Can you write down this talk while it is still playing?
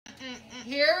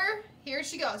Here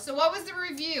she goes. So what was the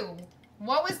review?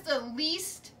 What was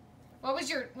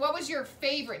your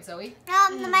favorite, Zoe?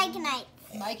 The Mike and Ike's.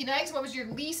 Mike and Ike's. What was your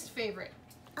least favorite?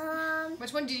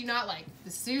 Which one did you not like? The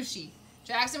sushi.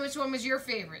 Jackson, which one was your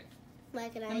favorite?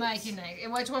 Mike and Ike's. The Mike and Ike's.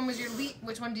 And which one was your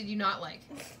which one did you not like?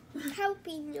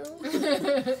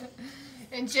 Jalapeno.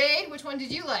 And Jade, which one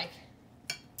did you like?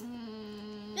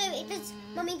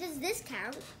 Mommy, does this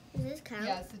count? Does this count?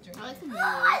 Yeah, it's the drink. I like the noodles.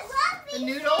 I love these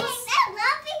noodles? things. I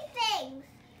love these things.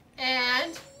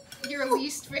 And your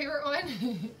least favorite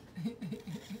one?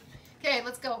 Okay,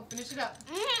 let's go. Finish it up.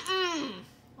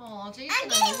 Oh, Jade's I'm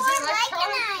gonna getting lose more her Mike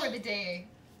electronics and for Ike. the day.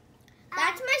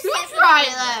 That's my You second try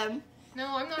favorite. them. No,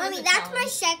 I'm not. Mommy, in the that's my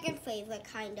challenge. second favorite,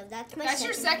 kind of. That's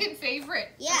your second favorite.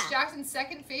 Yeah. That's Jackson's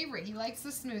second favorite. He likes the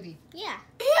smoothie. Yeah.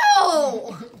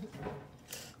 Ew.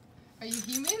 Are you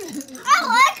human?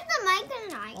 I like the Mike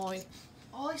and Ike.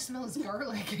 All I smell is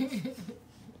garlic.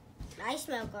 I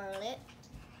smell garlic.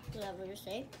 Whatever you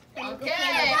say. Okay.